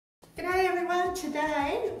everyone,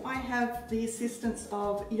 today I have the assistance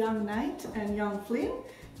of young Nate and young Flynn,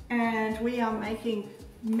 and we are making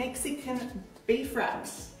Mexican beef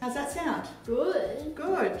wraps. How's that sound? Good.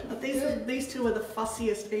 Good. These two are the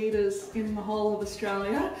fussiest eaters in the whole of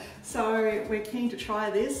Australia, so we're keen to try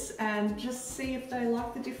this and just see if they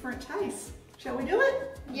like the different tastes. Shall we do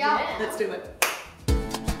it? Yeah. Let's do it.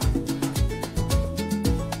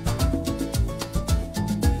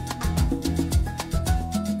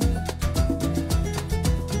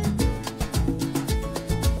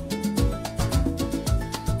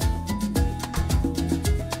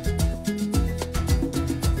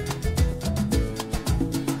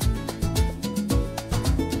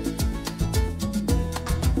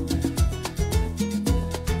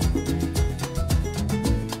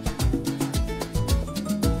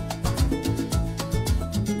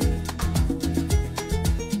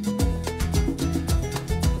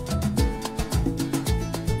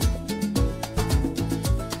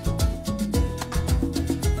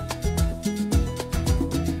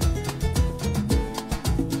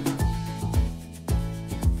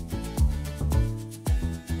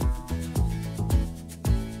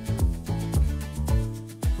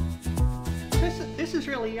 This is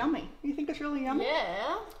really yummy. You think it's really yummy?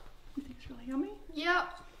 Yeah. You think it's really yummy? Yep.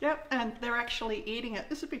 Yep, and they're actually eating it.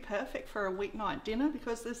 This would be perfect for a weeknight dinner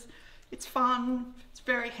because it's fun, it's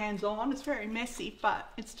very hands-on, it's very messy, but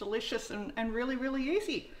it's delicious and really, really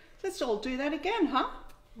easy. Let's all do that again, huh?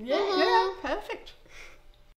 Yeah. Yeah, perfect.